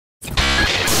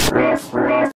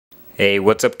Hey,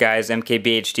 what's up guys,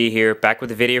 MKBHD here, back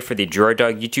with a video for the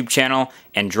DroidDog YouTube channel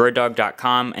and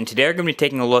DroidDog.com, and today we're going to be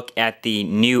taking a look at the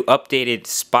new updated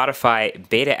Spotify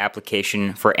beta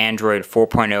application for Android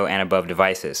 4.0 and above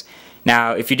devices.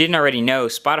 Now, if you didn't already know,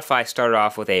 Spotify started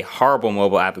off with a horrible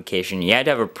mobile application. You had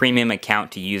to have a premium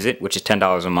account to use it, which is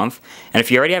 $10 a month. And if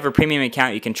you already have a premium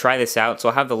account, you can try this out. So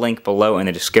I'll have the link below in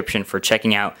the description for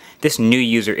checking out this new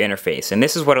user interface. And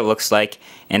this is what it looks like,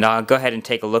 and I'll go ahead and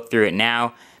take a look through it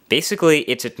now. Basically,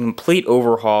 it's a complete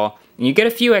overhaul, and you get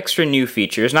a few extra new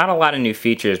features, not a lot of new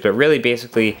features, but really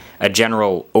basically a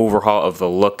general overhaul of the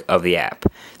look of the app.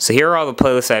 So here are all the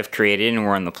playlists I've created, and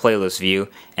we're in the playlist view,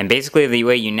 and basically the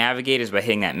way you navigate is by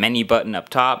hitting that menu button up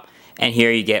top, and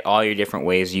here you get all your different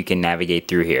ways you can navigate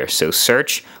through here. So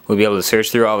search, we'll be able to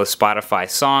search through all the Spotify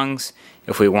songs.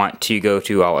 If we want to go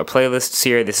to all our playlists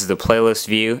here, this is the playlist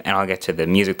view, and I'll get to the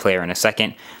music player in a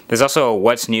second. There's also a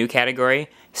what's new category.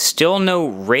 Still no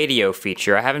radio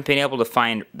feature. I haven't been able to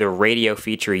find the radio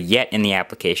feature yet in the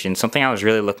application. Something I was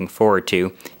really looking forward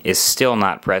to is still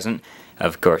not present.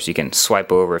 Of course, you can swipe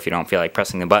over if you don't feel like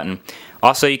pressing the button.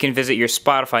 Also, you can visit your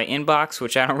Spotify inbox,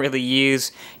 which I don't really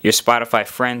use, your Spotify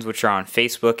friends, which are on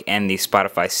Facebook, and the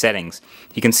Spotify settings.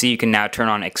 You can see you can now turn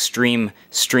on extreme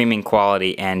streaming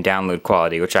quality and download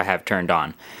quality, which I have turned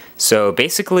on. So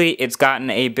basically, it's gotten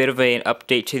a bit of an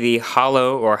update to the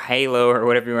Halo or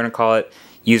whatever you want to call it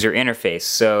user interface.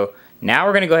 So now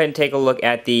we're going to go ahead and take a look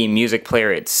at the music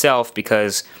player itself,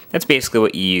 because that's basically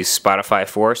what you use Spotify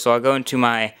for. So I'll go into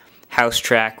my house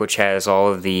track, which has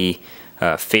all of the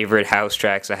favorite house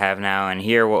tracks I have now, and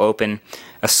here we'll open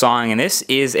a song, and this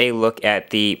is a look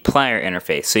at the player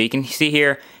interface. So you can see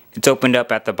here it's opened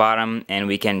up at the bottom, and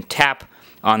we can tap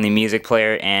on the music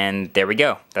player, and there we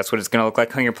go. That's what it's going to look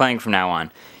like when you're playing from now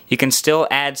on. You can still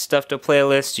add stuff to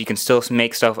playlists, you can still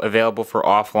make stuff available for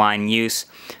offline use,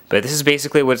 but this is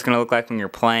basically what it's going to look like when you're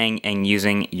playing and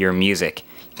using your music.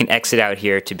 You can exit out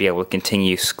here to be able to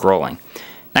continue scrolling.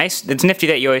 Nice. It's nifty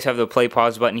that you always have the play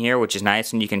pause button here, which is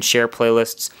nice, and you can share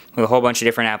playlists with a whole bunch of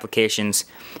different applications.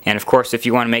 And of course, if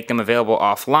you want to make them available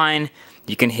offline,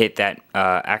 you can hit that,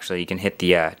 you can hit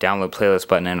the download playlist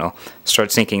button, and it'll start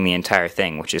syncing the entire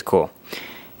thing, which is cool.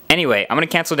 Anyway, I'm going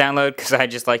to cancel download because I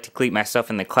just like to keep my stuff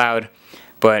in the cloud.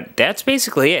 But that's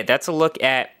basically it. That's a look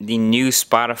at the new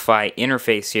Spotify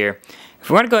interface here. If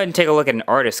we want to go ahead and take a look at an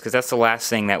artist, because that's the last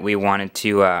thing that we wanted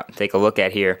to take a look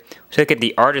at here, let's look at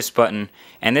the artist button,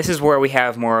 and this is where we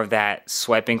have more of that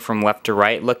swiping from left to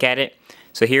right look at it.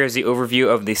 So here's the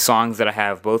overview of the songs that I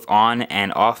have both on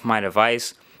and off my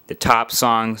device. The top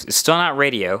songs, it's still not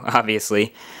radio,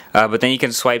 obviously, but then you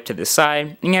can swipe to the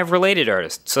side, and you have related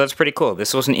artists, so that's pretty cool.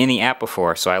 This wasn't in the app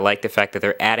before, so I like the fact that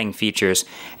they're adding features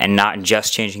and not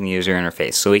just changing the user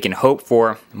interface. So we can hope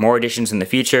for more additions in the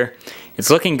future. It's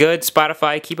looking good.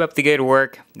 Spotify, keep up the good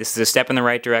work. This is a step in the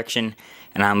right direction,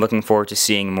 and I'm looking forward to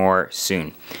seeing more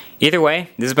soon. Either way,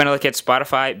 this has been a look at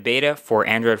Spotify beta for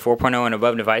Android 4.0 and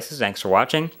above devices. Thanks for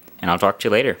watching, and I'll talk to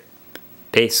you later.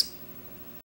 Peace.